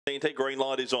Green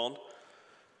light is on.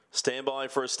 Stand by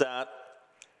for a start.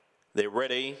 They're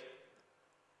ready.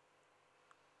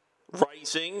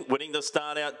 Racing, winning the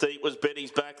start out deep was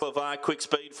Betty's Baklava. Quick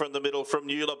speed from the middle from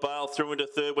Eula Bale through into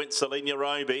third went Selenia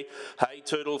Roby. Hey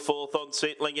Toodle fourth on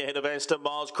settling ahead of Aston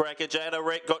Miles. Cracker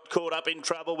Janarek got caught up in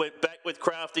trouble, went back with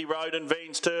Crafty Road and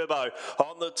Vans Turbo.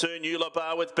 On the turn, Eula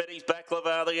Bale with Betty's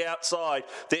Baklava the outside.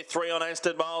 They're three on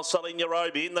Aston Miles. Selenia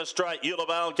Roby in the straight. Eula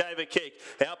Bale gave a kick.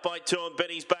 Out by two on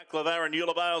Betty's Baklava and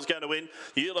Eula Bale's going to win.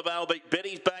 Eula Bale beat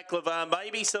Betty's Baklava.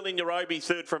 Maybe Selenia Roby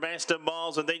third from Aston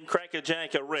Miles and then Cracker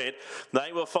Jack a red.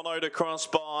 They were followed across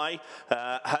by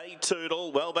Hey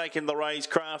Toodle, well back in the race,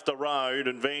 Crafter Road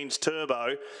and Vans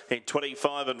Turbo in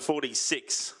 25 and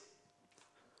 46.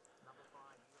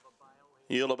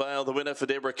 Eula Bale, the winner for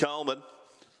Deborah Coleman.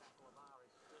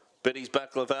 Betty's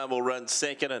Baklava will run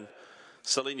second and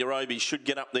Selenia Roby should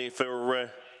get up there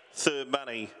for third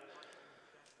money.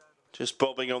 Just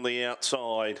bobbing on the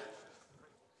outside.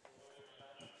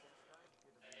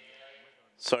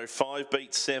 So 5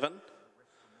 beats 7.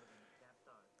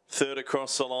 Third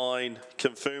across the line,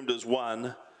 confirmed as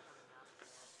 1.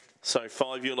 So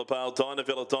 5 Eula Bale, Dinah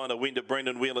Villadina, Winder,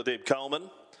 Brendan Wheeler, Deb Coleman.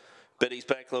 Betty's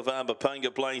Baklava,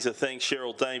 Bapunga Blazer, thanks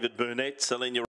Cheryl David Burnett, Selenia